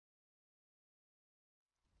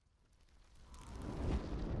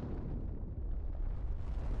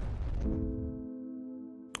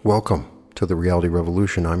Welcome to the Reality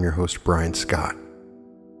Revolution. I'm your host, Brian Scott.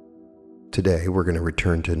 Today, we're going to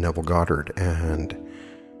return to Neville Goddard, and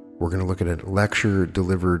we're going to look at a lecture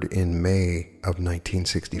delivered in May of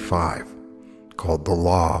 1965 called The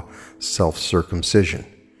Law, Self-Circumcision.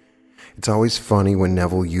 It's always funny when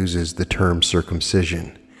Neville uses the term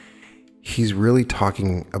circumcision. He's really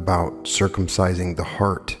talking about circumcising the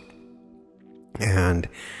heart, and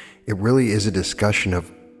it really is a discussion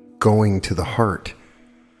of going to the heart.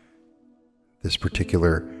 This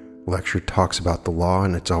particular lecture talks about the law,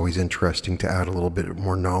 and it's always interesting to add a little bit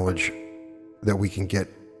more knowledge that we can get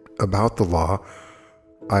about the law.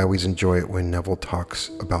 I always enjoy it when Neville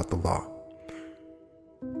talks about the law.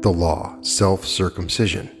 The Law,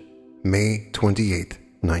 Self-Circumcision, May 28th,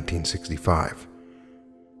 1965.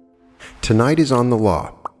 Tonight is on the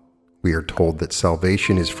law. We are told that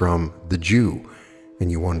salvation is from the Jew,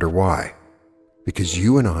 and you wonder why. Because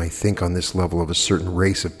you and I think on this level of a certain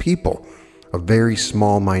race of people, a very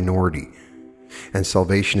small minority, and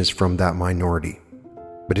salvation is from that minority.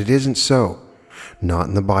 But it isn't so, not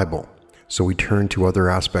in the Bible. So we turn to other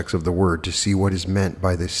aspects of the word to see what is meant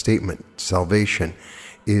by this statement. Salvation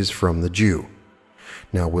is from the Jew.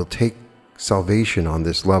 Now we'll take salvation on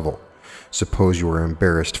this level. Suppose you are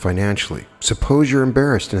embarrassed financially. Suppose you're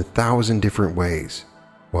embarrassed in 1,000 different ways.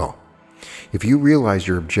 Well, if you realize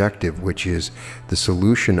your objective, which is the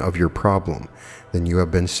solution of your problem, then you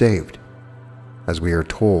have been saved. As we are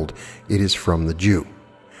told, it is from the Jew.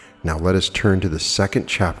 Now let us turn to the second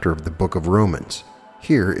chapter of the book of Romans.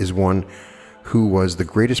 Here is one who was the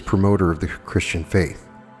greatest promoter of the Christian faith.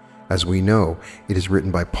 As we know, it is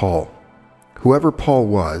written by Paul. Whoever Paul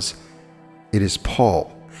was, it is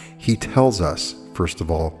Paul. He tells us, first of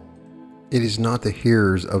all, it is not the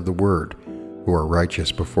hearers of the word who are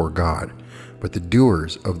righteous before God, but the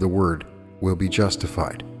doers of the word will be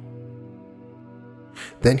justified.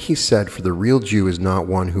 Then he said, for the real Jew is not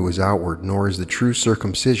one who is outward, nor is the true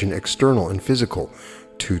circumcision external and physical.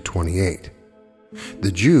 2:28.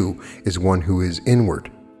 The Jew is one who is inward,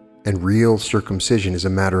 and real circumcision is a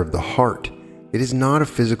matter of the heart. It is not a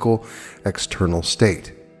physical, external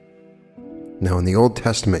state. Now in the Old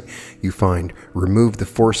Testament, you find, remove the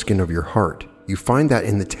foreskin of your heart. You find that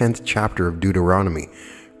in the 10th chapter of Deuteronomy,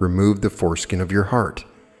 remove the foreskin of your heart.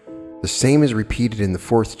 The same is repeated in the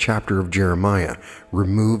 4th chapter of Jeremiah,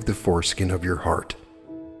 remove the foreskin of your heart.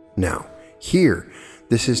 Now, here,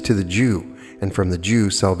 this is to the Jew, and from the Jew,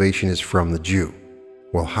 salvation is from the Jew.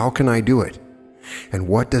 Well, how can I do it? And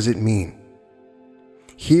what does it mean?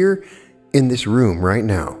 Here, in this room right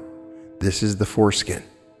now, this is the foreskin.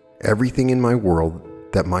 Everything in my world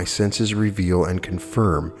that my senses reveal and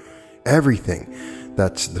confirm, everything,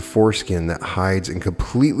 that's the foreskin that hides and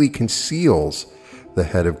completely conceals the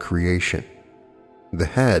head of creation. The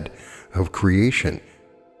head of creation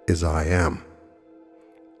is I am.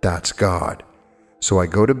 That's God. So I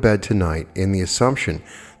go to bed tonight in the assumption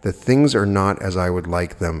that things are not as I would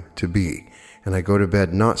like them to be. And I go to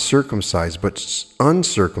bed not circumcised, but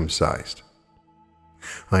uncircumcised.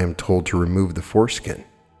 I am told to remove the foreskin.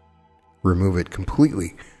 Remove it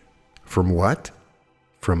completely. From what?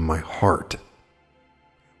 From my heart.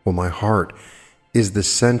 Well, my heart is the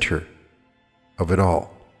center of it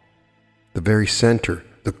all. The very center,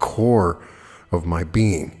 the core of my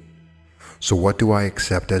being. So what do I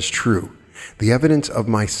accept as true? The evidence of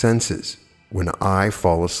my senses when I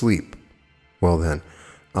fall asleep. Well then,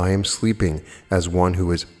 I am sleeping as one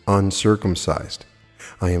who is uncircumcised.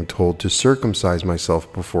 I am told to circumcise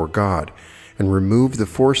myself before God and remove the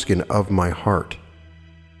foreskin of my heart.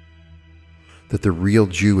 That the real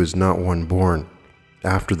Jew is not one born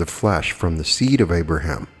after the flesh from the seed of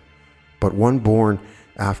Abraham, but one born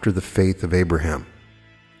after the faith of Abraham.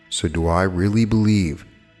 So do I really believe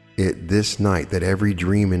it this night that every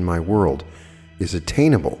dream in my world is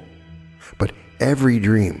attainable? But every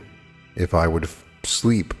dream, if I would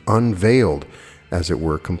sleep unveiled, as it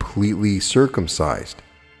were, completely circumcised,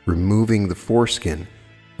 removing the foreskin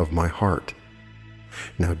of my heart.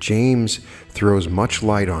 Now James throws much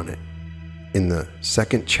light on it in the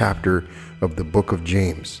 2nd chapter of the book of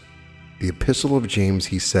James. The epistle of James,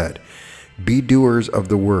 he said, be doers of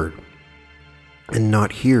the word, and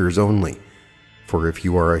not hearers only. For if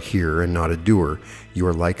you are a hearer and not a doer, you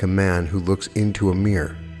are like a man who looks into a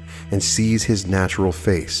mirror and sees his natural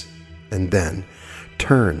face, and then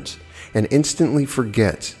turns and instantly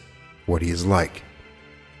forgets what he is like.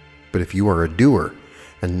 But if you are a doer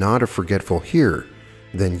and not a forgetful hearer,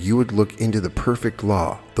 then you would look into the perfect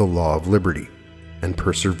law, the law of liberty, and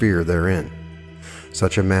persevere therein.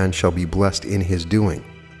 Such a man shall be blessed in his doing.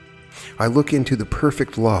 I look into the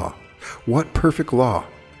perfect law. What perfect law?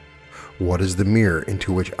 What is the mirror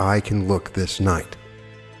into which I can look this night?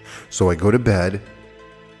 So I go to bed,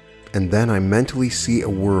 and then I mentally see a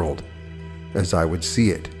world as I would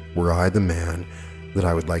see it, were I the man that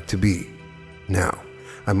I would like to be. Now,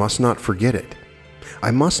 I must not forget it.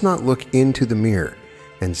 I must not look into the mirror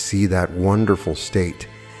and see that wonderful state,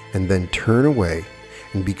 and then turn away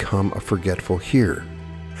and become a forgetful hearer.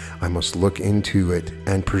 I must look into it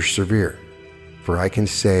and persevere, for I can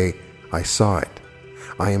say, I saw it.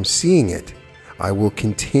 I am seeing it. I will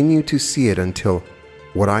continue to see it until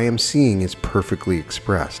what I am seeing is perfectly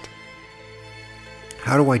expressed.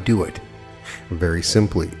 How do I do it? Very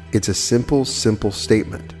simply. It's a simple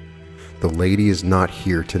statement. The lady is not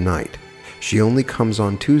here tonight. She only comes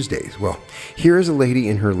on Tuesdays. Well, here is a lady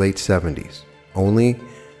in her late 70s, only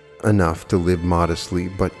enough to live modestly,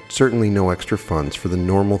 but certainly no extra funds for the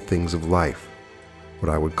normal things of life,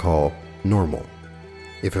 what I would call normal.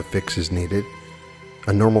 If a fix is needed,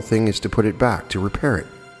 a normal thing is to put it back, to repair it.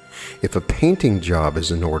 If a painting job is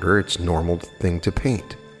in order, it's a normal thing to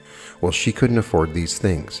paint. Well, she couldn't afford these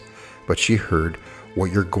things, but she heard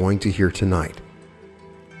what you're going to hear tonight,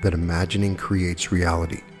 that imagining creates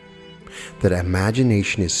reality, that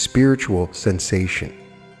imagination is spiritual sensation.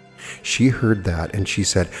 She heard that and she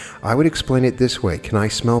said, I would explain it this way. Can I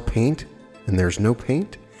smell paint and there's no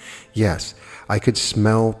paint? Yes, I could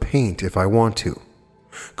smell paint if I want to.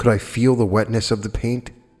 Could I feel the wetness of the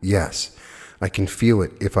paint? Yes, I can feel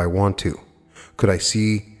it if I want to. Could I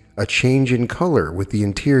see a change in color with the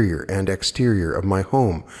interior and exterior of my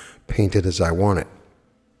home painted as I want it?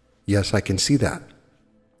 Yes, I can see that.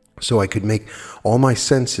 So I could make all my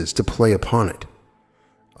senses to play upon it.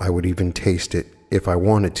 I would even taste it if I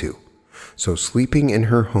wanted to. So sleeping in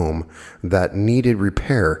her home that needed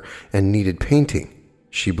repair and needed painting,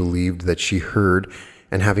 she believed that she heard,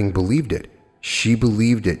 and having believed it, she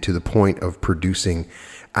believed it to the point of producing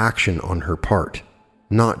action on her part,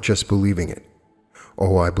 not just believing it.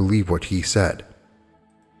 Oh, I believe what he said.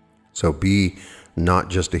 So be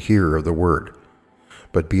not just a hearer of the word,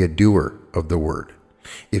 but be a doer of the word.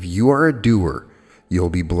 If you are a doer,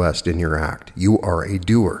 you'll be blessed in your act. You are a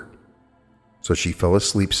doer. So she fell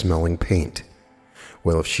asleep smelling paint.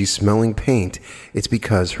 Well, if she's smelling paint, it's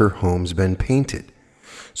because her home's been painted.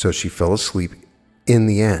 So she fell asleep. In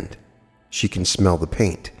the end, she can smell the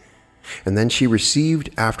paint. And then she received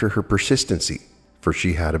after her persistency, for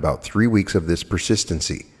she had about 3 weeks of this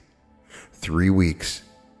persistency. 3 weeks,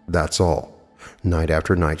 that's all. Night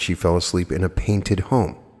after night, she fell asleep in a painted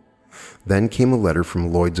home. Then came a letter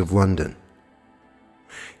from Lloyd's of London.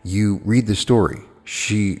 You read the story.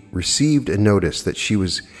 She received a notice that she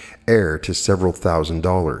was heir to several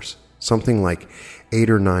 $1,000s, something like $8,000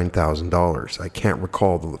 or $9,000. I can't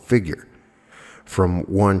recall the figure, from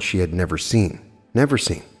one she had never seen.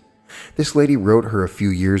 This lady wrote her a few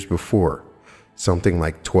years before, something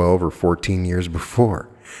like 12 or 14 years before,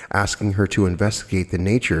 asking her to investigate the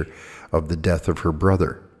nature of the death of her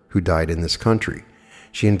brother, who died in this country.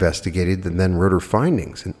 She investigated and then wrote her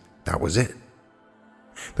findings, and that was it.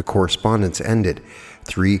 The correspondence ended.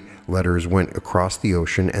 3 letters went across the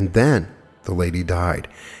ocean, and then the lady died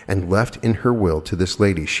and left in her will to this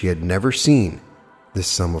lady she had never seen this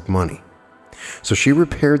sum of money. So she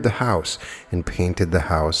repaired the house and painted the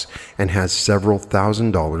house and has several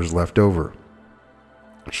 $1,000s left over.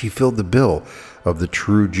 She filled the bill of the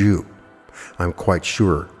true Jew. I'm quite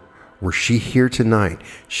sure, were she here tonight,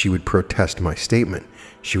 she would protest my statement.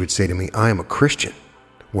 She would say to me, I am a Christian.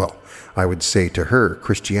 Well, I would say to her,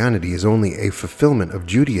 Christianity is only a fulfillment of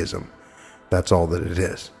Judaism. That's all that it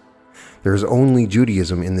is. There is only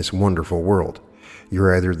Judaism in this wonderful world.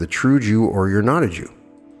 You're either the true Jew or you're not a Jew.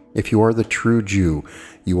 If you are the true Jew,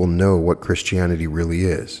 you will know what Christianity really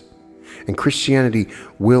is. And Christianity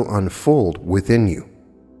will unfold within you.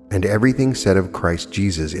 And everything said of Christ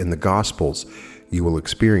Jesus in the Gospels, you will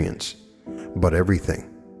experience. But everything.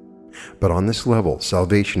 But on this level,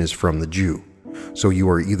 salvation is from the Jew. So you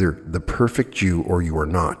are either the perfect Jew or you are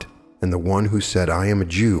not. And the one who said, I am a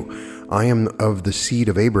Jew, I am of the seed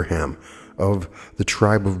of Abraham, of the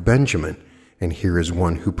tribe of Benjamin. And here is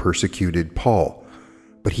one who persecuted Paul.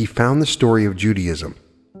 But he found the story of Judaism.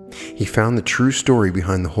 He found the true story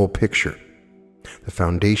behind the whole picture. The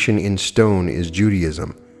foundation in stone is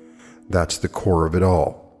Judaism. That's the core of it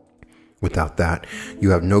all. Without that,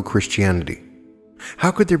 you have no Christianity.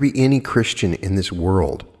 How could there be any Christian in this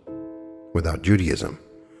world without Judaism?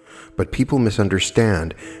 But people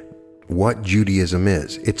misunderstand what Judaism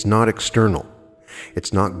is. It's not external.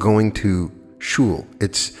 It's not going to shul.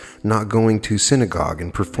 It's not going to synagogue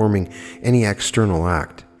and performing any external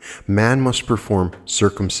act. Man must perform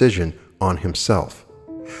circumcision on himself.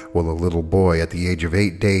 Well, a little boy at the age of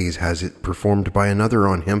 8 days has it performed by another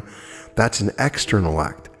on him. That's an external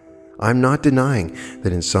act. I'm not denying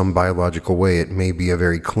that in some biological way it may be a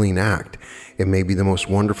very clean act. It may be the most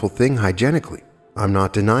wonderful thing hygienically. I'm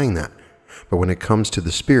not denying that. But when it comes to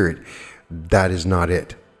the Spirit, that is not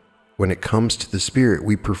it. When it comes to the Spirit,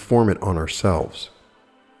 we perform it on ourselves.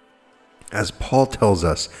 As Paul tells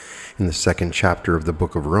us in the 2nd chapter of the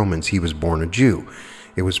book of Romans, he was born a Jew.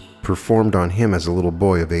 It was performed on him as a little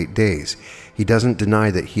boy of 8 days. He doesn't deny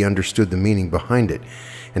that he understood the meaning behind it,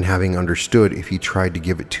 and having understood, if he tried to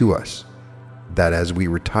give it to us, that as we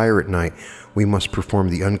retire at night, we must perform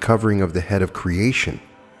the uncovering of the head of creation.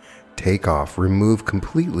 Take off, remove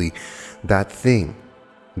completely that thing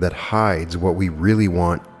that hides what we really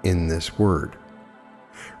want in this word.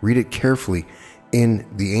 Read it carefully in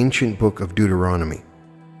the ancient book of Deuteronomy,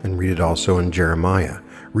 and read it also in Jeremiah.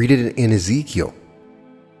 Read it in Ezekiel.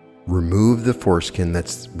 Remove the foreskin.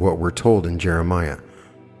 That's what we're told in Jeremiah,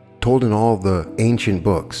 told in all the ancient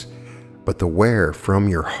books. But the where from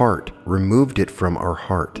your heart, removed it from our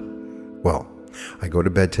heart. Well, I go to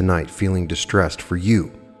bed tonight feeling distressed for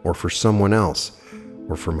you, or for someone else,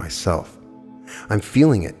 or for myself. I'm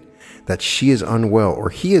feeling it, that she is unwell, or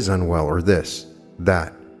he is unwell, or this,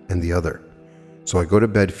 that, and the other. So I go to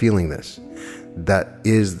bed feeling this. That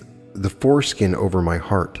is the foreskin over my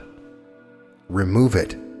heart. Remove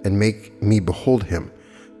it, and make me behold him,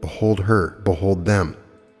 behold her, behold them,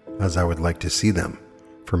 as I would like to see them.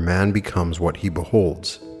 For man becomes what he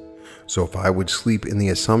beholds. So if I would sleep in the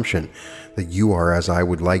assumption that you are as I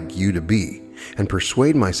would like you to be, and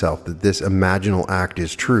persuade myself that this imaginal act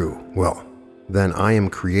is true, well, then I am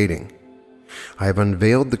creating. I have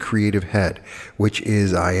unveiled the creative head, which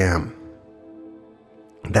is I am.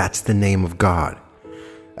 That's the name of God.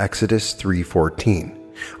 Exodus 3:14.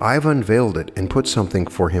 I have unveiled it and put something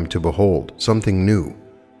for him to behold, something new.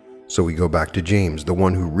 So we go back to James. The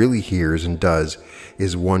one who really hears and does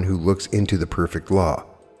is one who looks into the perfect law,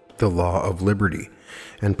 the law of liberty,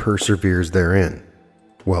 and perseveres therein.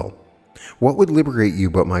 Well, what would liberate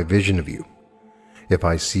you but my vision of you? If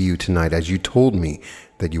I see you tonight as you told me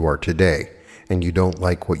that you are today, and you don't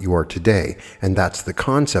like what you are today, and that's the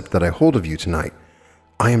concept that I hold of you tonight,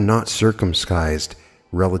 I am not circumcised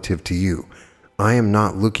relative to you. I am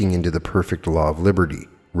not looking into the perfect law of liberty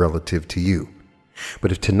relative to you.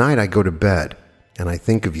 But if tonight I go to bed and I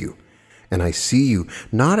think of you and I see you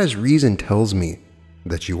not as reason tells me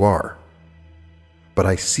that you are, but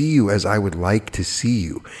I see you as I would like to see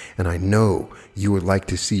you, and I know you would like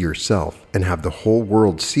to see yourself and have the whole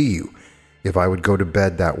world see you, if I would go to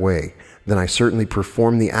bed that way, then I certainly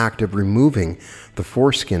perform the act of removing the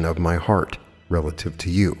foreskin of my heart relative to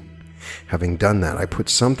you. Having done that, I put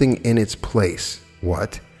something in its place.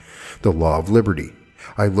 What? The law of liberty.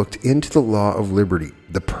 I looked into the law of liberty,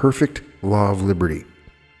 the perfect law of liberty,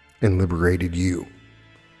 and liberated you.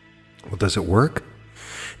 Well, does it work?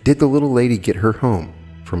 Did the little lady get her home?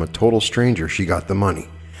 From a total stranger, she got the money.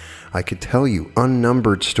 I could tell you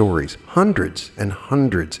unnumbered stories, hundreds and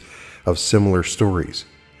hundreds of similar stories.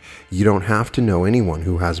 You don't have to know anyone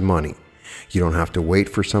who has money. You don't have to wait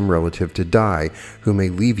for some relative to die who may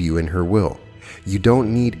leave you in her will. You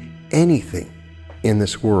don't need anything in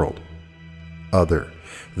this world other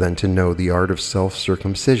than to know the art of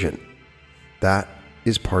self-circumcision. That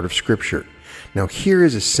is part of Scripture. Now here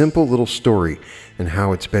is a simple little story and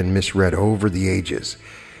how it's been misread over the ages.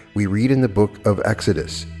 We read in the book of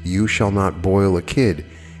Exodus, "You shall not boil a kid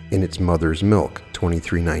in its mother's milk,"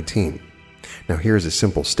 23:19. Now here's a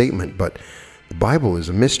simple statement, but the Bible is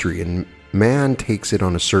a mystery, and man takes it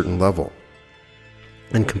on a certain level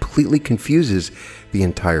and completely confuses the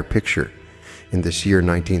entire picture. In this year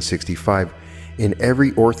 1965, in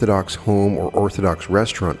every Orthodox home or Orthodox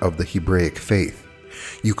restaurant of the Hebraic faith,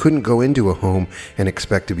 you couldn't go into a home and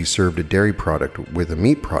expect to be served a dairy product with a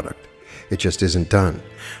meat product. It just isn't done.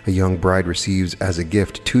 A young bride receives as a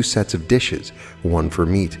gift 2 sets of dishes, one for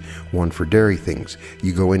meat, one for dairy things.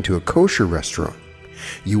 You go into a kosher restaurant.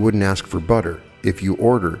 You wouldn't ask for butter if you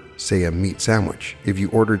order, say, a meat sandwich. If you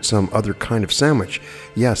ordered some other kind of sandwich,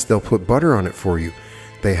 yes, they'll put butter on it for you.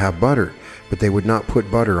 They have butter, but they would not put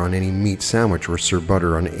butter on any meat sandwich or serve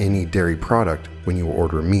butter on any dairy product when you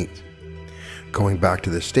order meat. Going back to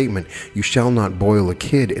the statement, "You shall not boil a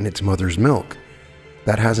kid in its mother's milk,"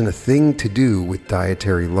 that hasn't a thing to do with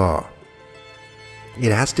dietary law.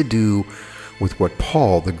 It has to do with what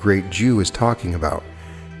Paul, the great Jew, is talking about.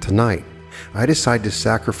 Tonight, I decide to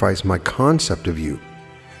sacrifice my concept of you.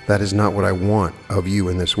 That is not what I want of you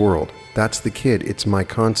in this world. That's the kid, it's my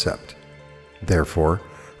concept. Therefore,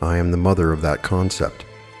 I am the mother of that concept.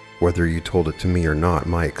 Whether you told it to me or not,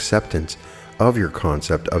 my acceptance of your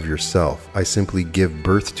concept of yourself. I simply give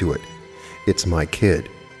birth to it. It's my kid.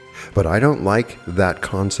 But I don't like that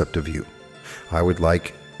concept of you. I would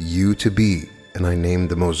like you to be, and I name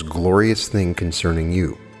the most glorious thing concerning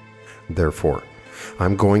you. Therefore,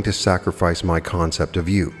 I'm going to sacrifice my concept of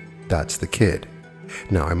you. That's the kid.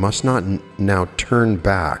 Now, I must not now turn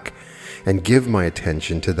back and give my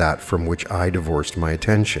attention to that from which I divorced my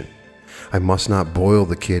attention. I must not boil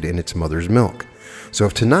the kid in its mother's milk. So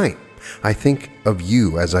if tonight I think of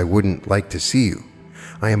you as I wouldn't like to see you,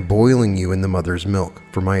 I am boiling you in the mother's milk,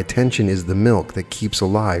 for my attention is the milk that keeps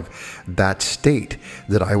alive that state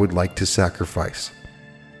that I would like to sacrifice.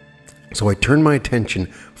 So I turn my attention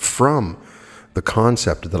from the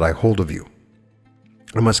concept that I hold of you.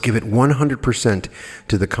 I must give it 100%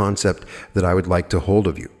 to the concept that I would like to hold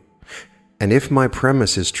of you. And if my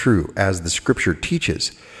premise is true, as the scripture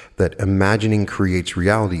teaches, that imagining creates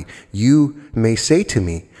reality, you may say to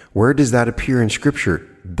me, where does that appear in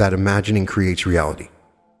scripture, that imagining creates reality?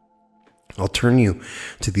 I'll turn you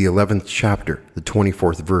to the 11th chapter, the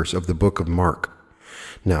 24th verse of the book of Mark.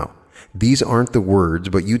 Now, these aren't the words,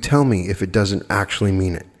 but you tell me if it doesn't actually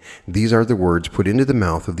mean it. These are the words put into the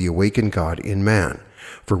mouth of the awakened God in man.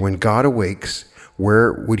 For when God awakes,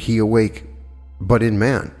 where would he awake but in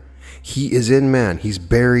man? He is in man. He's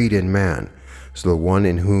buried in man. So the one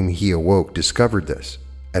in whom he awoke discovered this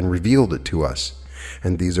and revealed it to us.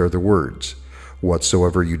 And these are the words: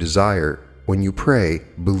 whatsoever you desire, when you pray,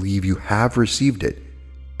 believe you have received it,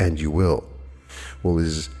 and you will. Well,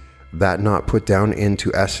 is that not put down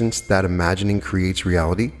into essence that imagining creates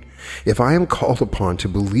reality? If I am called upon to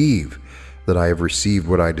believe that I have received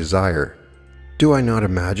what I desire, do I not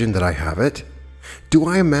imagine that I have it? Do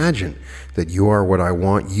I imagine that you are what I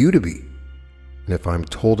want you to be? And if I'm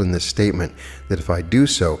told in this statement that if I do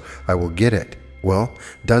so, I will get it, well,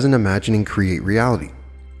 doesn't imagining create reality?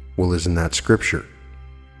 Well, isn't that scripture?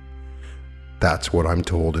 That's what I'm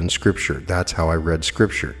told in scripture. That's how I read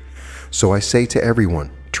scripture. So I say to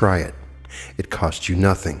everyone, try it. It costs you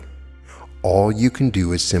nothing. All you can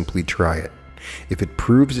do is simply try it. If it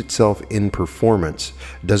proves itself in performance,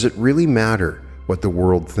 does it really matter what the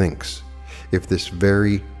world thinks? If this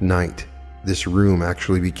very night, this room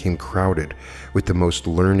actually became crowded with the most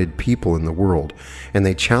learned people in the world, and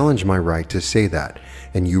they challenged my right to say that,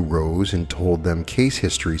 and you rose and told them case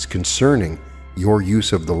histories concerning your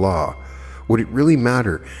use of the law, would it really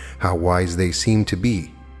matter how wise they seem to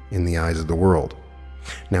be in the eyes of the world?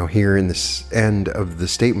 Now here in this end of the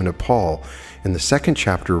statement of Paul, in the 2nd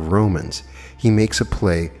chapter of Romans, he makes a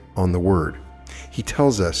play on the word. He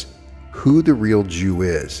tells us who the real Jew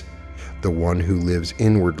is: the one who lives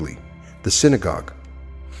inwardly, the synagogue,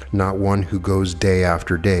 not one who goes day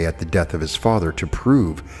after day at the death of his father to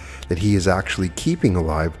prove that he is actually keeping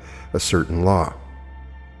alive a certain law.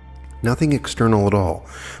 Nothing external at all,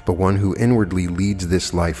 but one who inwardly leads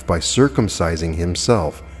this life by circumcising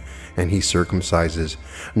himself. And he circumcises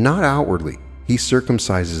not outwardly, he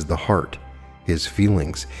circumcises the heart, his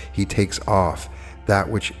feelings. He takes off that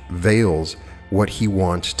which veils what he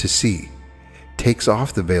wants to see, takes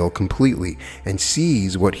off the veil completely, and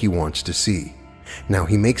sees what he wants to see. Now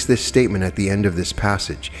he makes this statement at the end of this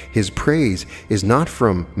passage: his praise is not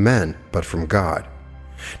from men, but from God.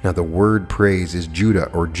 Now the word praise is Judah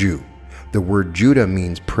or Jew. The word Judah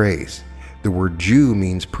means praise. The word Jew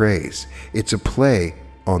means praise. It's a play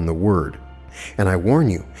on the word. And I warn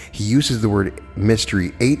you, he uses the word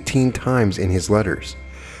mystery 18 times in his letters.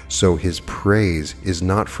 So his praise is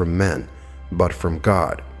not from men, but from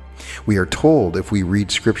God. We are told, if we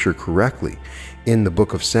read scripture correctly, in the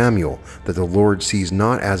book of Samuel, that the Lord sees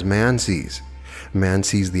not as man sees. Man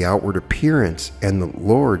sees the outward appearance, and the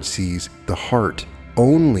Lord sees the heart,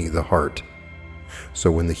 only the heart.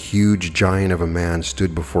 So when the huge giant of a man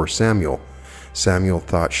stood before Samuel, Samuel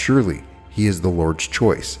thought, surely he is the Lord's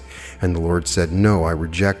choice. And the Lord said, no, I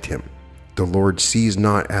reject him. The Lord sees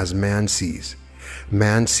not as man sees.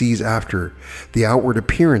 Man sees after the outward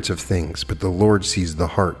appearance of things, but the Lord sees the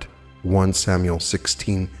heart. 1 Samuel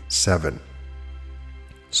 16:7.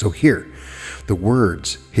 So here, the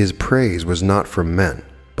words, his praise was not from men,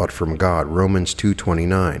 but from God. Romans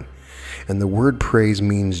 2:29. And the word praise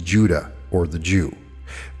means Judah, or the Jew.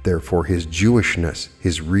 Therefore his Jewishness,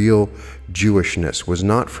 his real Jewishness, was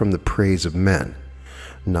not from the praise of men,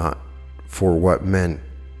 not for what men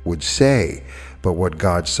would say, but what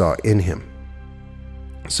God saw in him.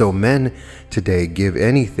 So men today give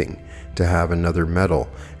anything to have another medal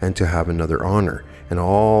and to have another honor, and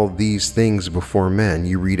all these things before men.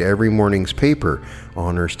 You read every morning's paper,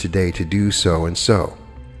 honors today to do so and so.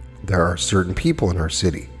 There are certain people in our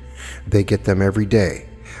city, they get them every day.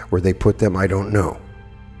 Where they put them, I don't know,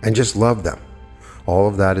 and just love them. All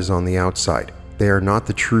of that is on the outside. They are not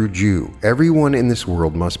the true Jew. Everyone in this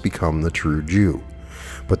world must become the true Jew.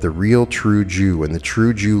 But the real true Jew and the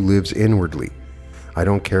true Jew lives inwardly. I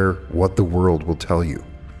don't care what the world will tell you.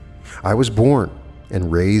 I was born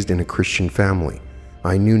and raised in a Christian family.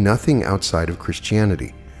 I knew nothing outside of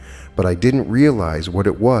Christianity, but I didn't realize what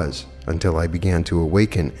it was until I began to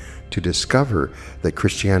awaken to discover that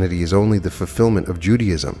Christianity is only the fulfillment of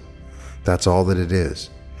Judaism. That's all that it is.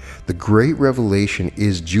 The great revelation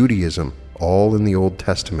is Judaism, all in the Old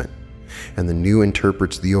Testament, and the New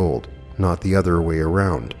interprets the Old, not the other way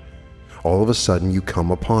around. All of a sudden you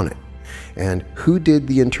come upon it. And who did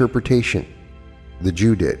the interpretation? The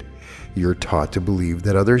Jew did. You're taught to believe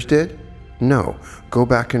that others did? No. Go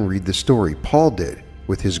back and read the story. Paul did,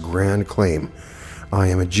 with his grand claim, I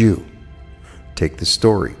am a Jew. Take the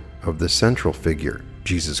story of the central figure,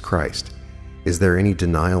 Jesus Christ. Is there any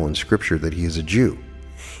denial in Scripture that he is a Jew?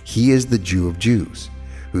 He is the Jew of Jews,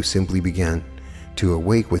 who simply began to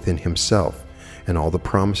awake within himself, and all the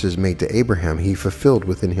promises made to Abraham he fulfilled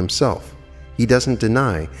within himself. He doesn't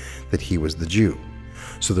deny that he was the Jew.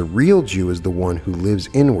 So the real Jew is the one who lives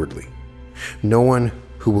inwardly. No one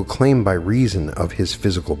who will claim by reason of his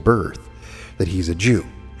physical birth that he's a Jew.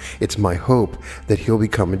 It's my hope that he'll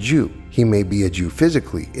become a Jew. He may be a Jew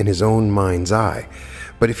physically in his own mind's eye,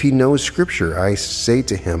 but if he knows Scripture, I say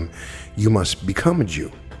to him, you must become a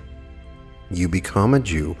Jew. You become a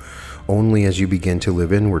Jew only as you begin to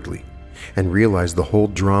live inwardly and realize the whole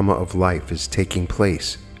drama of life is taking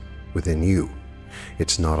place within you.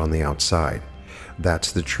 It's not on the outside.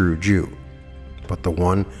 That's the true Jew. But the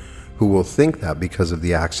one who will think that because of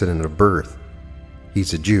the accident of birth,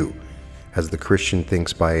 he's a Jew, as the Christian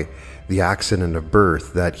thinks by the accident of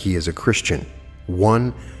birth that he is a Christian.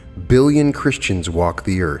 1 billion Christians walk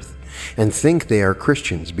the earth and think they are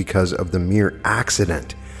Christians because of the mere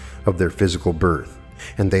accident of their physical birth.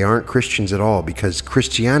 And they aren't Christians at all because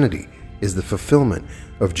Christianity is the fulfillment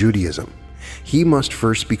of Judaism. He must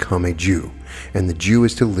first become a Jew, and the Jew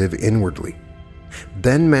is to live inwardly.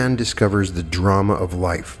 Then man discovers the drama of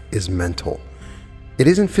life is mental. It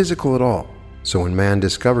isn't physical at all. So when man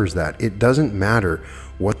discovers that, it doesn't matter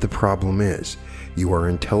what the problem is. You are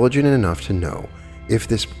intelligent enough to know if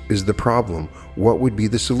this is the problem, what would be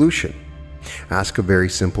the solution? Ask a very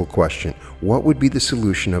simple question. What would be the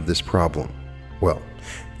solution of this problem? Well,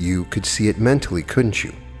 you could see it mentally, couldn't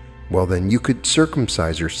you? Well, then you could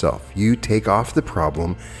circumcise yourself. You take off the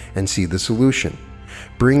problem and see the solution.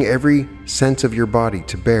 Bring every sense of your body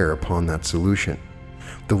to bear upon that solution.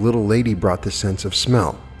 The little lady brought the sense of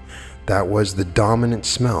smell. That was the dominant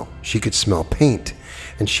smell. She could smell paint,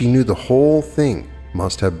 and she knew the whole thing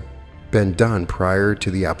must have been done prior to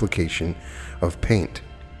the application of paint.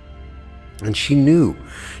 And she knew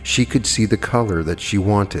she could see the color that she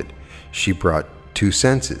wanted. She brought 2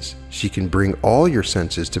 senses. She can bring all your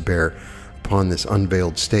senses to bear upon this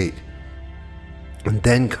unveiled state. And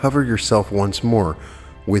then cover yourself once more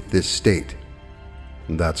with this state.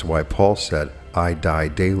 And that's why Paul said, I die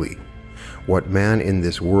daily. What man in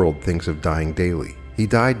this world thinks of dying daily? He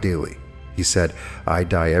died daily. He said, I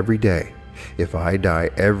die every day. If I die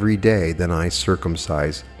every day, then I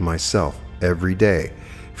circumcise myself every day.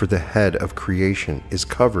 For the head of creation is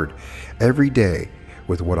covered every day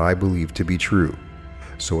with what I believe to be true.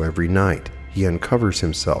 So every night he uncovers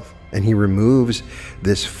himself and he removes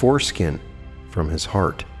this foreskin from his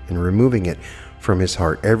heart. And removing it from his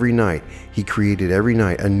heart every night, he created every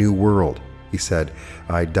night a new world. He said,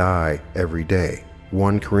 I die every day.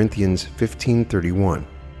 1 Corinthians 15:31.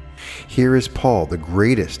 Here is Paul, the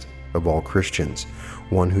greatest of all Christians,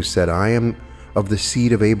 one who said, I am of the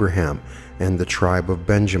seed of Abraham and the tribe of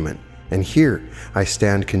Benjamin. And here I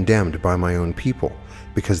stand condemned by my own people,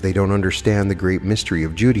 because they don't understand the great mystery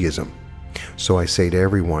of Judaism. So I say to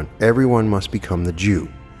everyone must become the Jew,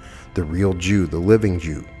 the real Jew, the living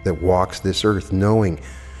Jew that walks this earth knowing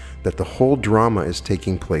that the whole drama is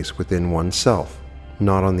taking place within oneself,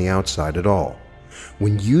 not on the outside at all.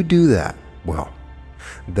 When you do that, well,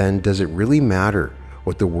 then does it really matter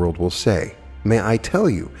what the world will say? May I tell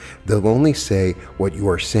you, they'll only say what you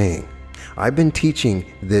are saying. I've been teaching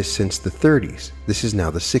this since the 30s. This is now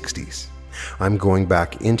the 60s. I'm going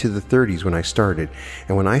back into the 30s when I started.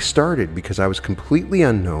 And when I started, because I was completely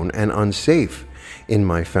unknown and unsafe in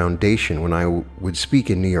my foundation when I would speak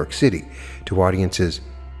in New York City to audiences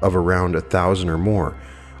of around 1,000 or more,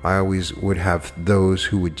 I always would have those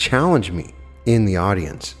who would challenge me in the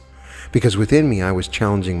audience, because within me I was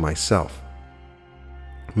challenging myself.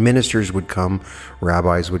 Ministers would come,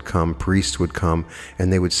 rabbis would come, priests would come,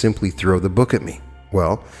 and they would simply throw the book at me.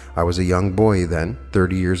 Well, I was a young boy then,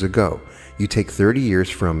 30 years ago. You take 30 years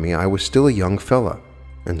from me, I was still a young fella.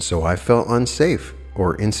 And so I felt unsafe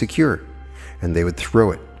or insecure, and they would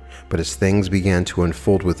throw it. But as things began to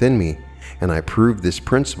unfold within me, and I proved this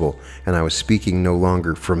principle, and I was speaking no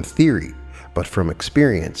longer from theory, but from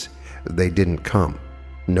experience, they didn't come.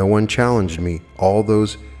 No one challenged me. All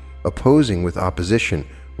those opposing with opposition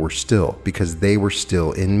were still, because they were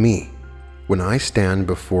still in me. When I stand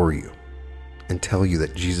before you and tell you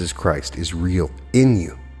that Jesus Christ is real in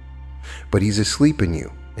you, but he's asleep in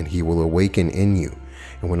you, and he will awaken in you.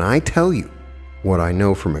 And when I tell you what I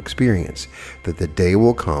know from experience, that the day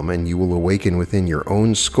will come and you will awaken within your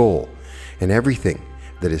own skull, and everything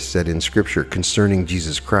that is said in Scripture concerning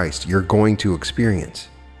Jesus Christ, you're going to experience.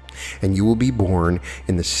 And you will be born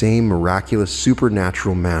in the same miraculous,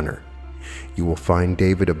 supernatural manner. You will find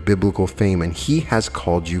David of biblical fame, and he has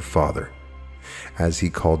called you Father, as he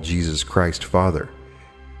called Jesus Christ Father.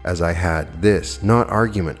 As I had this, not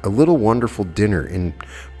argument, a little wonderful dinner in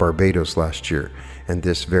Barbados last year, and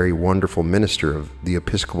this very wonderful minister of the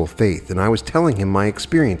Episcopal faith, and I was telling him my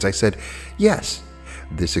experience. I said, yes,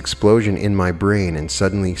 this explosion in my brain, and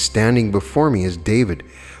suddenly standing before me is David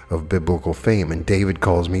of biblical fame, and David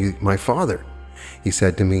calls me my father. He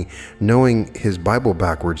said to me, knowing his Bible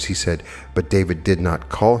backwards, he said, but David did not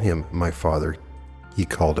call him my father, he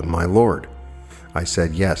called him my Lord. I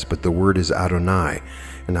said, yes, but the word is Adonai,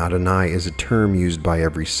 and Adonai is a term used by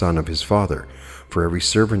every son of his father, for every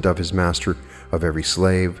servant of his master, of every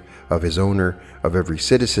slave, of his owner, of every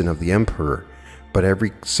citizen of the emperor. But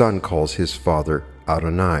every son calls his father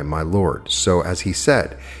Adonai, my Lord. So as he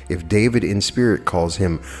said, if David in spirit calls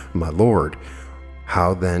him my Lord,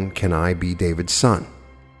 how then can I be David's son?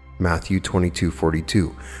 Matthew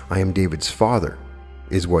 22:42. I am David's father,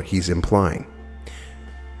 is what he's implying.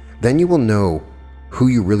 Then you will know who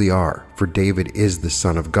you really are, for David is the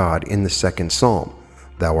Son of God in the second Psalm.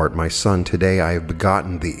 Thou art my son, today I have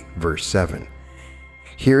begotten thee, verse 7.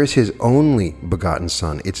 Here is his only begotten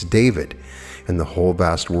son, it's David, and the whole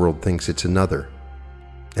vast world thinks it's another.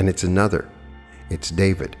 And it's another. It's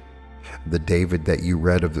David. The David that you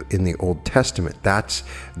read of in the Old Testament, that's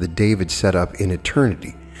the David set up in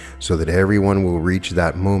eternity, so that everyone will reach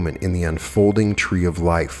that moment in the unfolding tree of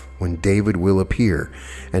life when David will appear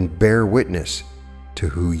and bear witness to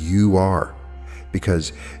who you are,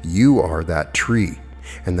 because you are that tree,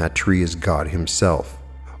 and that tree is God himself.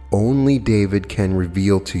 Only David can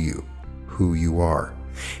reveal to you who you are,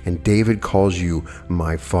 and David calls you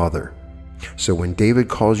my father. So when David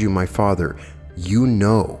calls you my father, you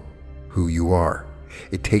know who you are.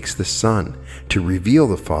 It takes the Son to reveal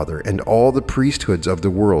the Father, and all the priesthoods of the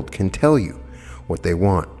world can tell you what they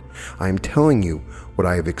want. I am telling you what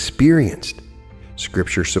I have experienced.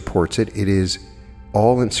 Scripture supports it. It is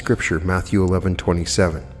all in Scripture, Matthew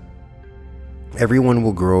 11:27. Everyone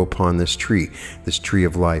will grow upon this tree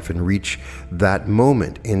of life, and reach that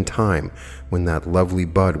moment in time when that lovely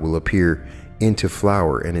bud will appear into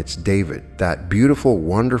flower, and it's David, that beautiful,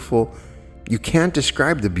 wonderful, you can't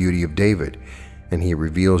describe the beauty of David, and he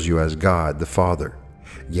reveals you as God the Father.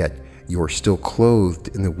 Yet you are still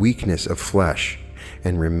clothed in the weakness of flesh,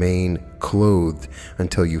 and remain clothed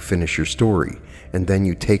until you finish your story, and then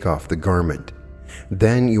you take off the garment.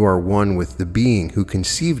 Then you are one with the being who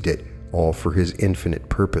conceived it, all for his infinite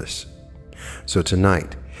purpose. So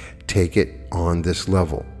tonight, take it on this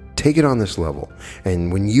level. Take it on this level.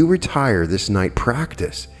 And when you retire this night,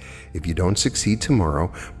 practice. If you don't succeed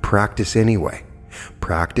tomorrow, practice anyway.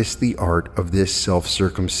 Practice the art of this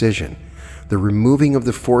self-circumcision, the removing of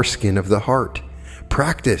the foreskin of the heart.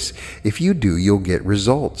 Practice. If you do, you'll get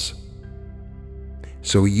results.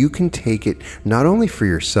 So you can take it not only for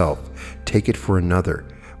yourself, take it for another,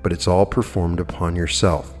 but it's all performed upon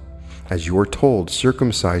yourself. As you're told,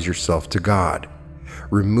 circumcise yourself to God.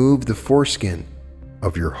 Remove the foreskin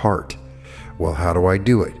of your heart. Well, how do I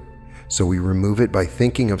do it? So we remove it by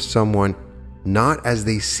thinking of someone not as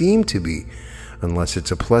they seem to be, unless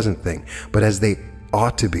it's a pleasant thing, but as they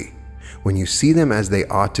ought to be. When you see them as they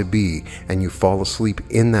ought to be, and you fall asleep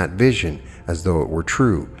in that vision as though it were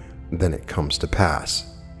true, then it comes to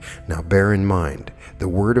pass. Now bear in mind, the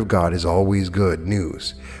Word of God is always good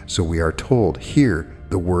news. So we are told, hear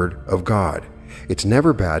the Word of God. It's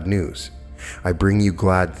never bad news. I bring you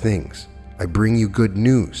glad things. I bring you good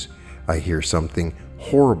news. I hear something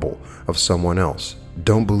horrible of someone else.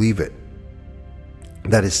 Don't believe it.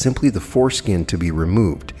 That is simply the foreskin to be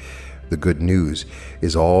removed. The good news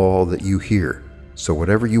is all that you hear. So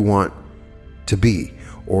whatever you want to be,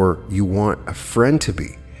 or you want a friend to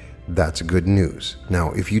be, that's good news.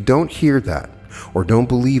 Now, if you don't hear that, or don't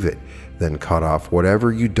believe it, then cut off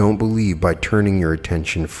whatever you don't believe by turning your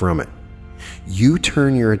attention from it. You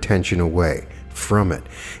turn your attention away from it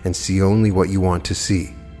and see only what you want to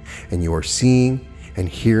see, and you are seeing and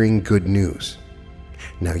hearing good news.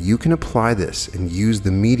 Now you can apply this and use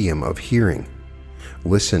the medium of hearing.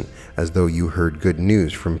 Listen as though you heard good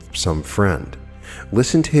news from some friend.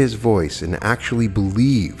 Listen to his voice and actually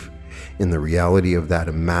believe in the reality of that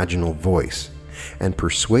imaginal voice, and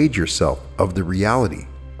persuade yourself of the reality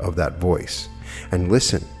of that voice. And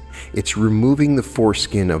listen, it's removing the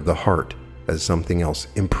foreskin of the heart as something else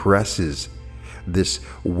impresses this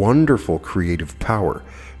wonderful creative power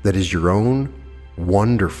that is your own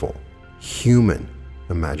wonderful human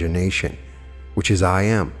imagination, which is I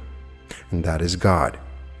am, and that is God.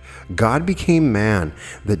 God became man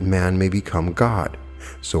that man may become God.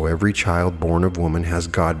 So every child born of woman has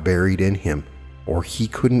God buried in him, or he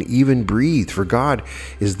couldn't even breathe, for God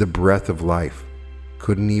is the breath of life.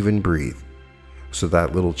 Couldn't even breathe. So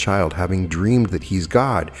that little child, having dreamed that he's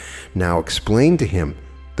God, now explained to him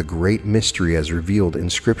the great mystery as revealed in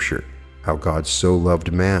Scripture, how God so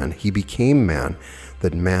loved man, he became man,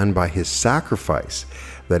 that man by his sacrifice,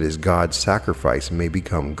 that is God's sacrifice, may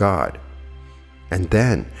become God. And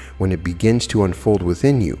then, when it begins to unfold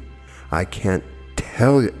within you, I can't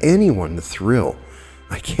tell anyone the thrill.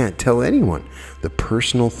 I can't tell anyone the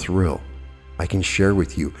personal thrill I can share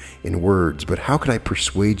with you in words, but how could I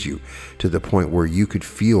persuade you to the point where you could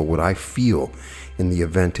feel what I feel in the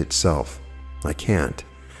event itself? I can't.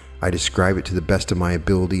 I describe it to the best of my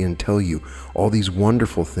ability and tell you all these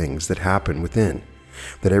wonderful things that happen within,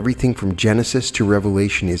 that everything from Genesis to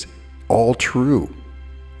Revelation is all true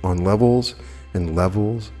on levels and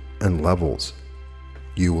levels and levels.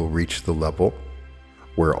 You will reach the level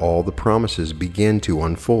where all the promises begin to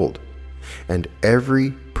unfold, and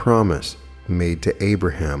every promise made to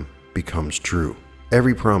Abraham becomes true.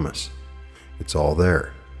 Every promise. It's all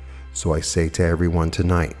there. So I say to everyone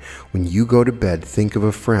tonight, when you go to bed, think of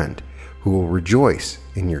a friend who will rejoice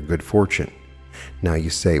in your good fortune. Now you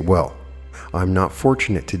say, well, I'm not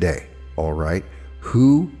fortunate today. All right.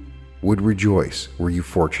 Who would rejoice were you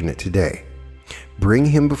fortunate today? Bring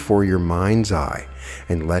him before your mind's eye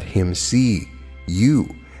and let him see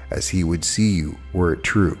you as he would see you were it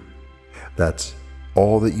true. That's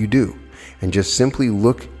all that you do. And just simply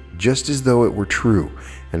look just as though it were true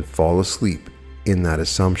and fall asleep in that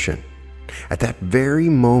assumption. At that very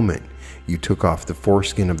moment, you took off the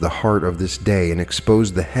foreskin of the heart of this day and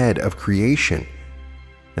exposed the head of creation.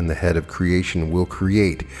 And the head of creation will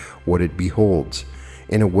create what it beholds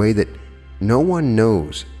in a way that no one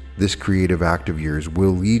knows. This creative act of yours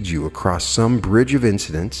will lead you across some bridge of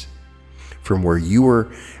incidents from where you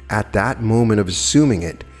were at that moment of assuming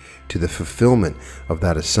it to the fulfillment of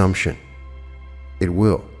that assumption. It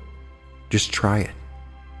will. Just try it.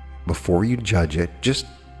 Before you judge it, just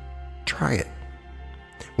try it.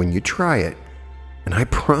 When you try it, and I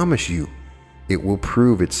promise you, it will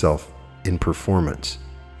prove itself in performance.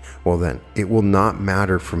 Well then, it will not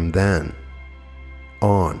matter from then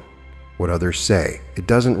on what others say. It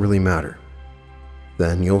doesn't really matter.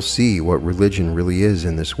 Then you'll see what religion really is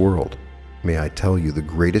in this world. May I tell you, the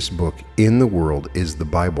greatest book in the world is the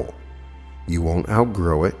Bible. You won't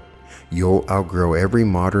outgrow it. You'll outgrow every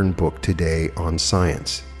modern book today on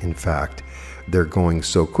science. In fact, they're going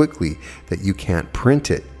so quickly that you can't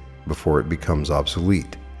print it before it becomes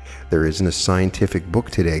obsolete. There isn't a scientific book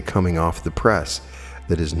today coming off the press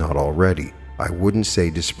that is not already, I wouldn't say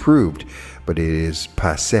disproved, but it is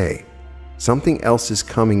passé. Something else is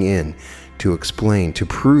coming in to explain, to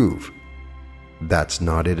prove that's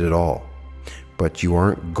not it at all. But you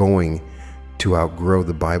aren't going to outgrow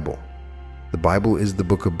the Bible. The Bible is the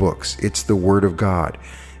book of books. It's the Word of God,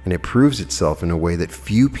 and it proves itself in a way that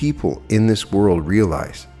few people in this world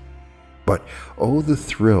realize. But oh, the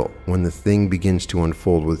thrill when the thing begins to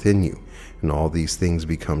unfold within you, and all these things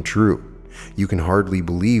become true. You can hardly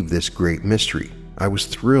believe this great mystery. I was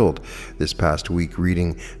thrilled this past week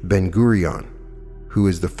reading Ben Gurion, who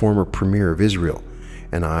is the former premier of Israel,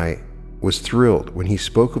 and I was thrilled when he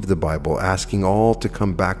spoke of the Bible, asking all to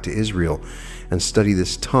come back to Israel and study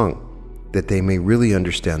this tongue, that they may really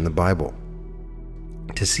understand the Bible.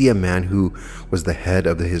 To see a man who was the head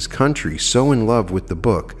of his country so in love with the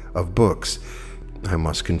book of books, I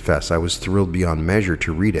must confess I was thrilled beyond measure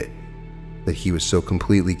to read it, that he was so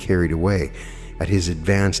completely carried away at his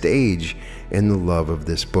advanced age in the love of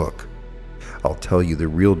this book. I'll tell you, the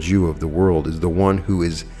real Jew of the world is the one who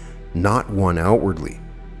is not one outwardly,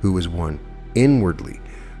 who is one inwardly,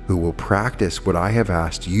 who will practice what I have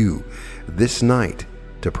asked you this night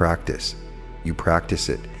to practice. You practice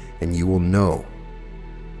it, and you will know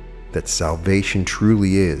that salvation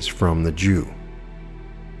truly is from the Jew.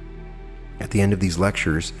 At the end of these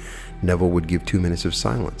lectures, Neville would give 2 minutes of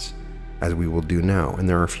silence, as we will do now, and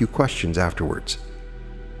there are a few questions afterwards.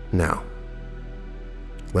 Now,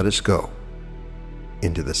 let us go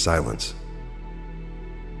into the silence.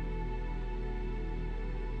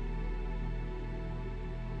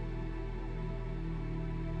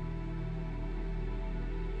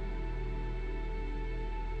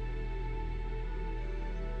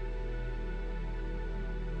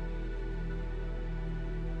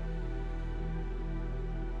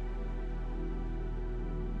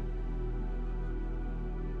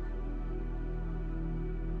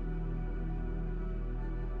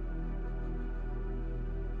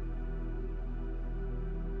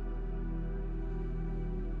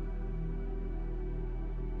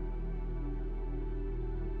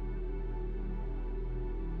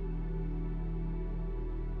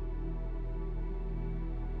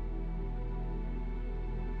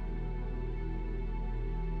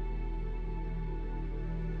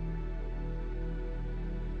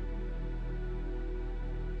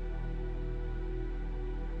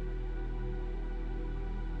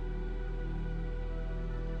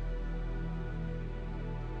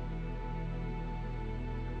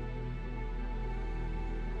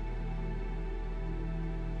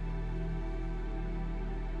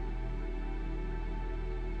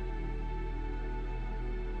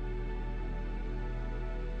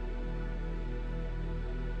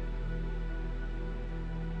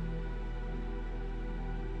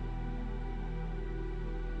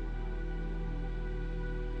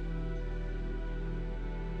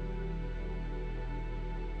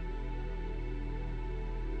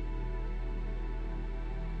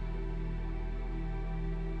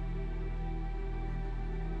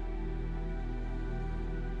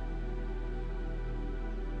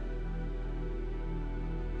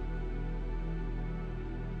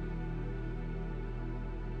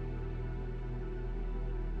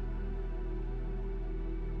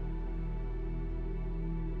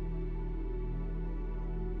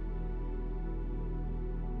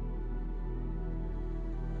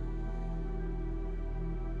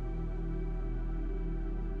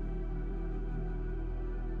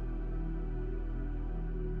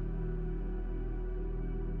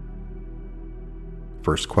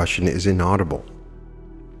 First question is inaudible.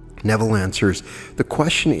 Neville answers, the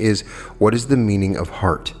question is, what is the meaning of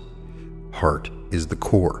heart? Heart is the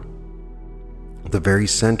core. The very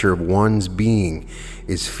center of one's being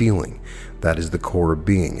is feeling. That is the core of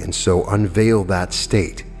being. And so unveil that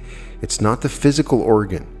state. It's not the physical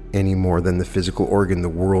organ any more than the physical organ the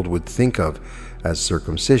world would think of as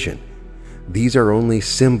circumcision. These are only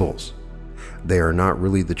symbols. They are not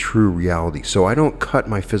really the true reality. So I don't cut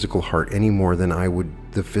my physical heart any more than I would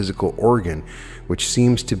the physical organ, which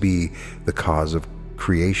seems to be the cause of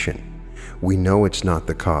creation. We know it's not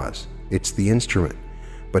the cause. It's the instrument,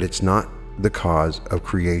 but it's not the cause of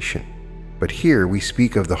creation. But here we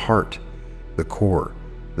speak of the heart, the core,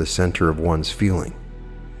 the center of one's feeling.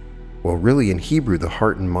 Well, really in Hebrew, the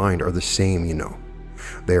heart and mind are the same, you know.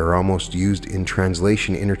 They are almost used in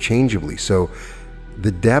translation interchangeably. So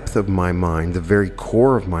the depth of my mind, the very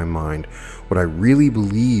core of my mind, what I really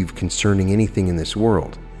believe concerning anything in this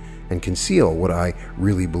world, and conceal what I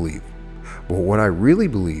really believe. But what I really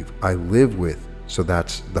believe, I live with, so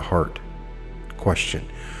that's the heart. Question: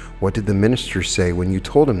 what did the minister say when you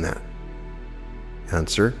told him that?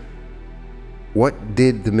 Answer: what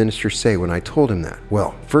did the minister say when I told him that?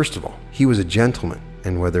 Well, first of all, he was a gentleman,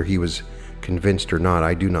 and whether he was convinced or not,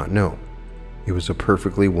 I do not know. He was a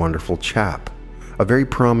perfectly wonderful chap, a very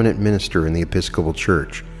prominent minister in the Episcopal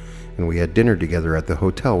Church, and we had dinner together at the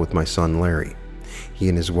hotel with my son Larry. He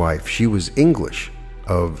and his wife, she was English,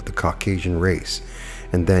 of the Caucasian race,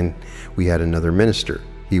 and then we had another minister.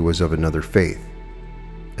 He was of another faith,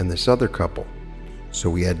 and this other couple. So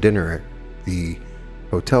we had dinner at the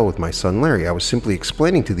hotel with my son Larry. I was simply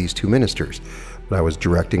explaining to these two ministers, but I was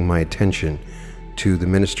directing my attention to the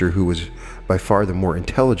minister who was by far the more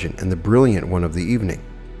intelligent and the brilliant one of the evening.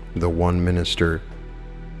 The one minister,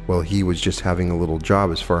 well, he was just having a little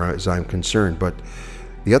job as far as I'm concerned, but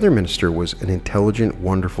the other minister was an intelligent,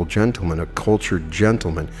 wonderful gentleman, a cultured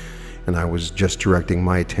gentleman, and I was just directing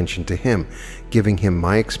my attention to him, giving him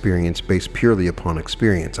my experience based purely upon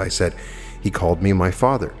experience. I said, he called me my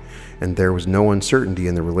father, and there was no uncertainty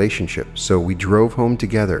in the relationship, so we drove home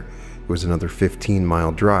together. It was another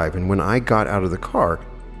 15-mile drive, and when I got out of the car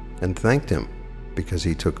and thanked him because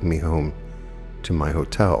he took me home to my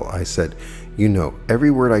hotel, I said, you know,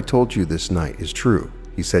 every word I told you this night is true.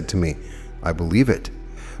 He said to me, I believe it,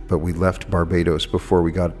 but we left Barbados before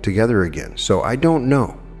we got together again, so I don't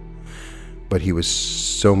know. but he was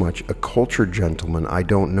so much a cultured gentleman, I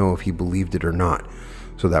don't know if he believed it or not.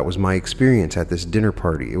 So that was my experience at this dinner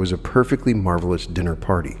party. It was a perfectly marvelous dinner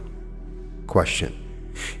party. Question: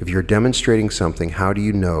 if you're demonstrating something, how do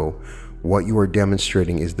you know what you are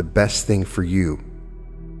demonstrating is the best thing for you,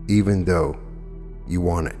 even though you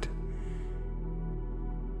want it?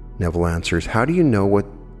 Neville answers, how do you know what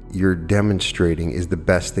you're demonstrating is the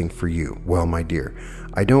best thing for you? Well, my dear,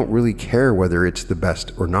 I don't really care whether it's the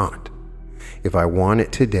best or not. If I want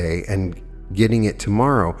it today and getting it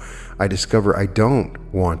tomorrow, I discover I don't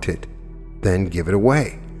want it, then give it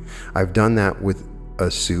away. I've done that with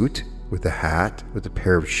a suit, with a hat, with a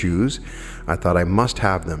pair of shoes. I thought I must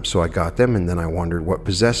have them, so I got them, and then I wondered what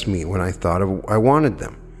possessed me when I thought I wanted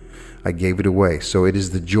them. I gave it away. So it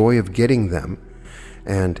is the joy of getting them,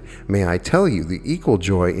 and may I tell you, the equal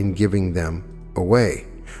joy in giving them away.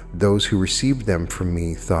 Those who received them from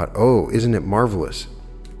me thought, oh, isn't it marvelous?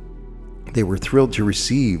 They were thrilled to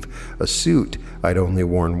receive a suit I'd only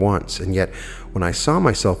worn once, and yet when I saw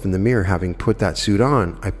myself in the mirror having put that suit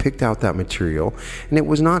on, I picked out that material, and it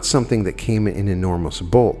was not something that came in enormous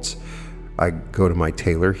bolts. I go to my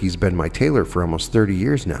tailor. He's been my tailor for almost 30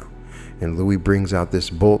 years now, and Louis brings out this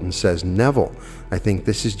bolt and says, Neville, I think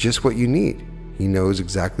this is just what you need. He knows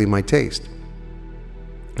exactly my taste.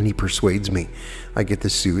 And he persuades me. I get the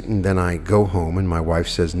suit, and then I go home, and my wife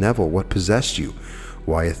says, Neville, what possessed you?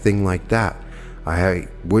 Why a thing like that? I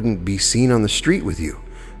wouldn't be seen on the street with you.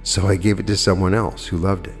 So I gave it to someone else who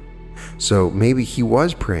loved it. So maybe he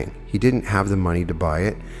was praying. He didn't have the money to buy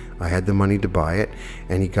it. I had the money to buy it,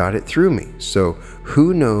 and he got it through me. So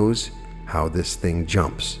who knows how this thing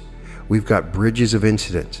jumps? We've got bridges of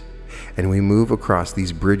incidents, and we move across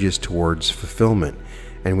these bridges towards fulfillment,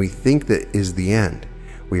 and we think that is the end.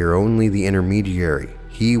 We are only the intermediary.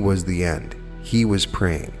 He was the end. He was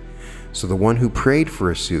praying. So the one who prayed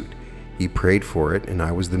for a suit, he prayed for it, and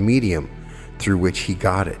I was the medium through which he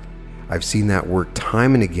got it. I've seen that work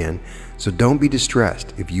time and again, so don't be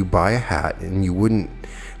distressed if you buy a hat and you wouldn't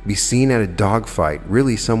be seen at a dogfight.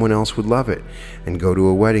 Really, someone else would love it and go to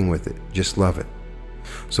a wedding with it. Just love it.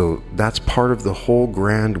 So that's part of the whole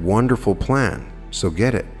grand, wonderful plan. So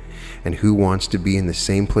get it. And who wants to be in the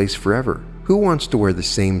same place forever? Who wants to wear the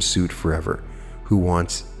same suit forever? Who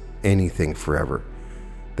wants anything forever?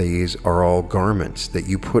 These are all garments that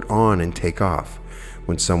you put on and take off.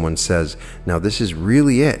 When someone says, now this is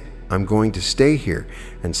really it, I'm going to stay here,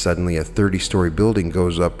 and suddenly a 30-story building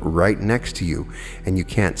goes up right next to you, and you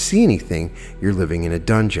can't see anything, you're living in a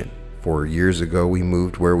dungeon. 4 years ago, we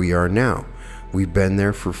moved where we are now. We've been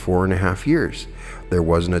there for 4.5 years. There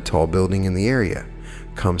wasn't a tall building in the area.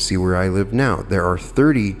 Come see where I live now. There are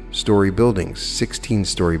 30-story buildings,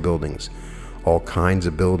 16-story buildings, all kinds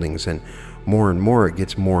of buildings, and more it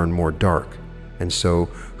gets more and more dark. And so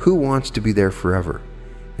who wants to be there forever?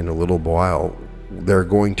 In a little while, they're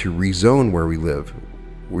going to rezone where we live.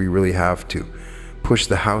 We really have to push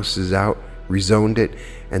the houses out, rezoned it,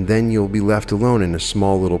 and then you'll be left alone in a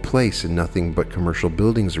small little place and nothing but commercial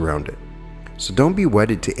buildings around it. So don't be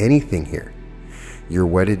wedded to anything here. You're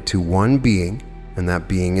wedded to one being, and that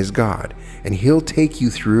being is God, and He'll take you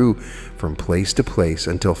through from place to place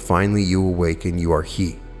until finally you awake and you are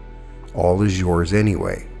He. All is yours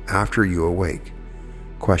anyway, after you awake.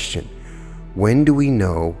 Question: when do we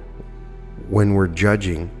know when we're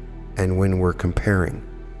judging and when we're comparing?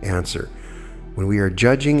 Answer: when we are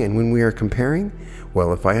judging and when we are comparing?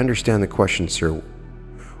 Well, if I understand the question, sir,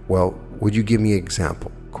 well, would you give me an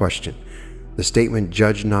example? Question: the statement,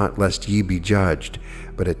 judge not lest ye be judged,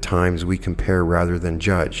 but at times we compare rather than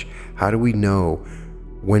judge. How do we know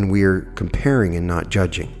when we're comparing and not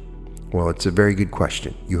judging? Well, it's a very good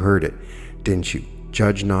question. You heard it, didn't you?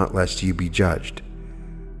 Judge not lest ye be judged.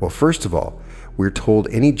 Well, first of all, we're told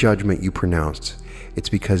any judgment you pronounce, it's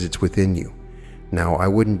because it's within you. Now, I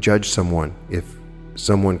wouldn't judge someone if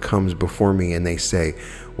someone comes before me and they say,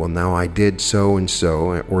 well, now I did so and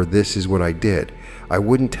so, or this is what I did. I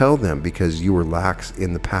wouldn't tell them because you were lax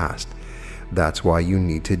in the past. That's why you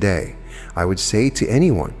need today. I would say to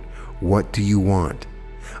anyone, what do you want?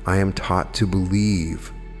 I am taught to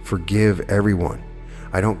believe, forgive everyone.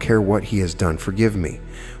 I don't care what he has done, forgive me.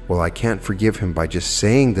 Well, I can't forgive him by just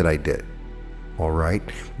saying that I did. All right,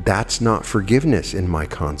 that's not forgiveness in my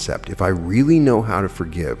concept. If I really know how to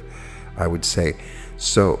forgive, I would say,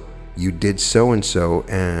 so you did so and so,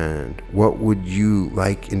 and what would you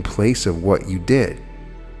like in place of what you did?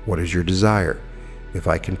 What is your desire? If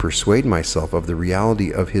I can persuade myself of the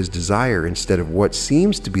reality of his desire instead of what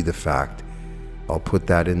seems to be the fact, I'll put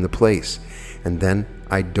that in the place, and then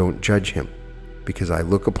I don't judge him, because I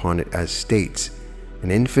look upon it as states, an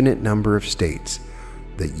infinite number of states,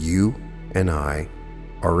 that you and I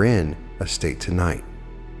are in a state tonight.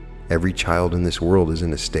 Every child in this world is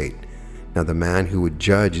in a state. Now, the man who would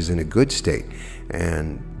judge is in a good state,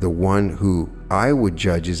 and the one who I would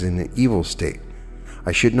judge is in an evil state.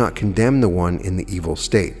 I should not condemn the one in the evil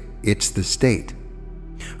state. It's the state.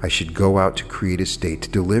 I should go out to create a state to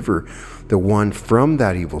deliver the one from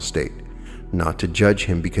that evil state, not to judge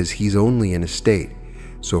him because he's only in a state.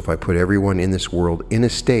 So if I put everyone in this world in a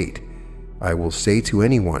state, I will say to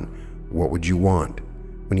anyone, "What would you want?"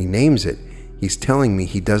 When he names it, he's telling me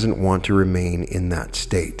he doesn't want to remain in that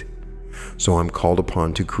state. So I'm called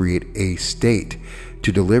upon to create a state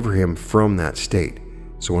to deliver him from that state.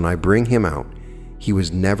 So when I bring him out, he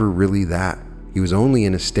was never really that. He was only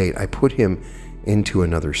in a state. I put him into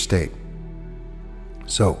another state.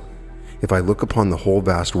 So if I look upon the whole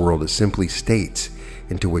vast world as simply states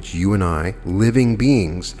into which you and I, living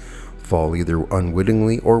beings, fall either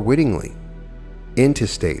unwittingly or wittingly into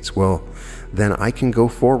states, well, then I can go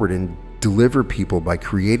forward and deliver people by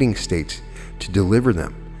creating states to deliver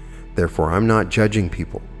them. Therefore, I'm not judging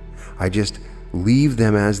people. I just leave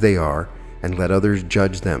them as they are and let others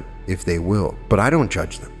judge them if they will. But I don't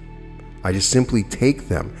judge them. I just simply take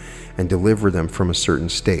them and deliver them from a certain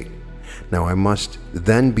state. Now, I must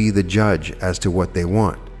then be the judge as to what they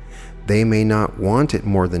want. They may not want it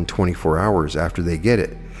more than 24 hours after they get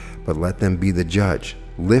it, but let them be the judge.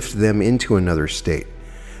 Lift them into another state.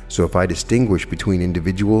 So if I distinguish between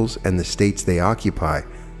individuals and the states they occupy,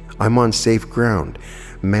 I'm on safe ground.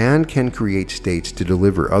 Man can create states to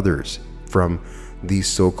deliver others from these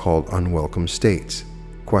so-called unwelcome states.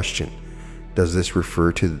 Question: does this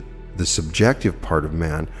refer to the subjective part of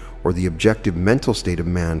man or the objective mental state of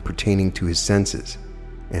man pertaining to his senses?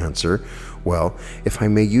 Answer: well, if I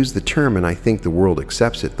may use the term, and I think the world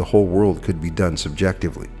accepts it, the whole world could be done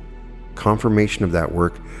subjectively. Confirmation of that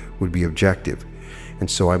work would be objective, and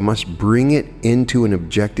so I must bring it into an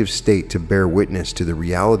objective state to bear witness to the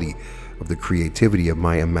reality of the creativity of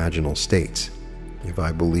my imaginal states. If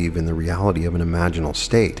I believe in the reality of an imaginal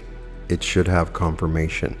state, it should have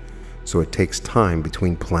confirmation. So it takes time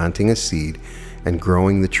between planting a seed and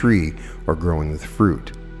growing the tree or growing the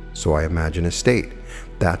fruit. So I imagine a state.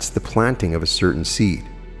 That's the planting of a certain seed.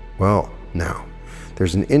 Well, now,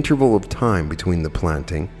 there's an interval of time between the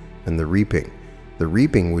planting and the reaping. The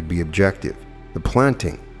reaping would be objective. The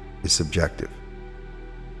planting is subjective.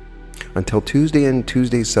 Until Tuesday, and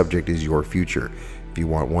Tuesday's subject is your future. If you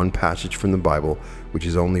want one passage from the Bible, which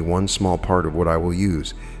is only one small part of what I will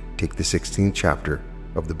use, take the 16th chapter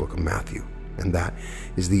of the book of Matthew. And that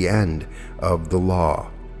is the end of the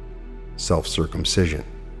law, self-circumcision.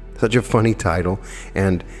 Such a funny title,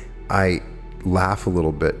 and I laugh a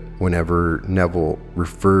little bit whenever Neville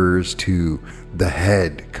refers to the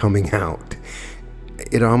head coming out.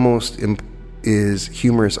 It almost is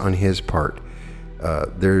humorous on his part.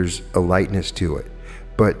 There's a lightness to it.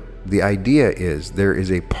 But the idea is there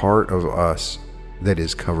is a part of us that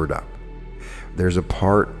is covered up. There's a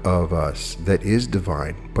part of us that is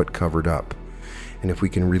divine but covered up. And if we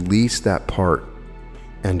can release that part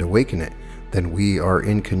and awaken it, then we are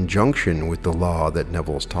in conjunction with the law that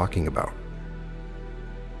Neville's talking about.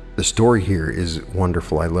 The story here is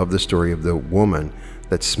wonderful. I love the story of the woman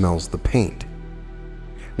that smells the paint.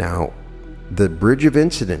 Now, the bridge of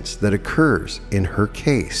incidents that occurs in her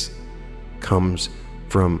case comes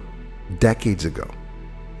from decades ago.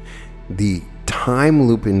 The time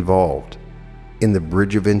loop involved in the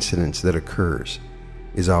bridge of incidents that occurs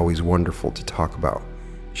is always wonderful to talk about.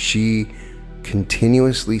 She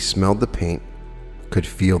continuously smelled the paint, could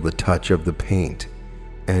feel the touch of the paint,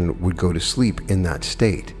 and would go to sleep in that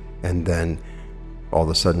state. And then all of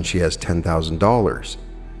a sudden she has $10,000.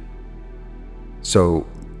 So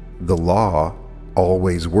the law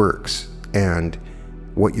always works. And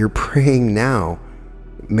what you're praying now,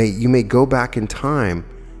 you may go back in time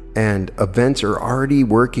and events are already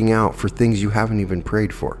working out for things you haven't even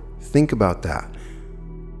prayed for. Think about that.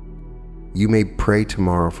 You may pray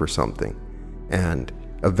tomorrow for something, and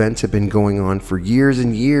events have been going on for years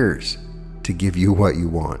and years to give you what you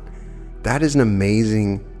want. That is an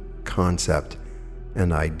amazing concept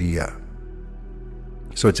and idea.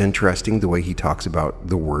 So it's interesting the way he talks about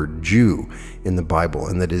the word Jew in the Bible,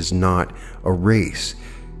 and that is not a race.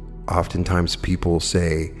 Oftentimes people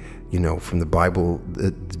say, from the Bible,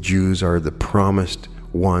 the Jews are the promised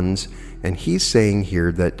ones, and he's saying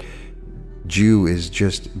here that Jew is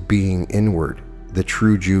just being inward. The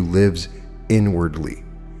true Jew lives inwardly.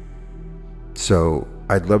 So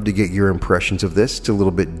I'd love to get your impressions of this. It's a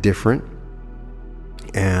little bit different,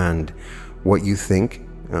 and what you think.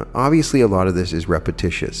 Obviously, a lot of this is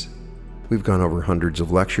repetitious. We've gone over hundreds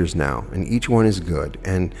of lectures now, and each one is good,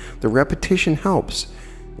 and the repetition helps.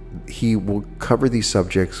 He will cover these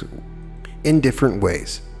subjects in different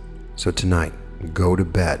ways. So tonight, go to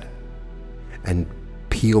bed and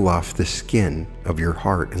peel off the skin of your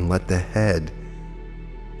heart and let the head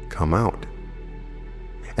come out.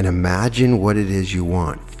 And imagine what it is you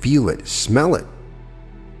want. Feel it, smell it.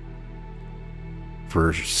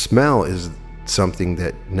 For smell is something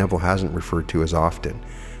that Neville hasn't referred to as often,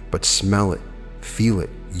 but smell it, feel it,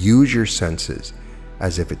 use your senses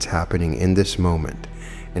as if it's happening in this moment,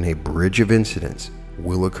 and a bridge of incidents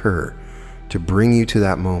will occur to bring you to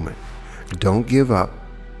that moment. Don't give up.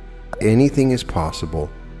 Anything is possible.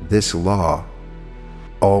 This law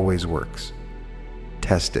always works.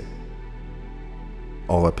 Test it.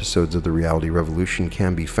 All episodes of The Reality Revolution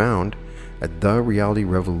can be found at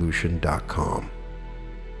therealityrevolution.com.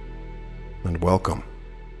 And welcome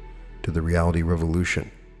to The Reality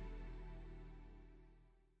Revolution.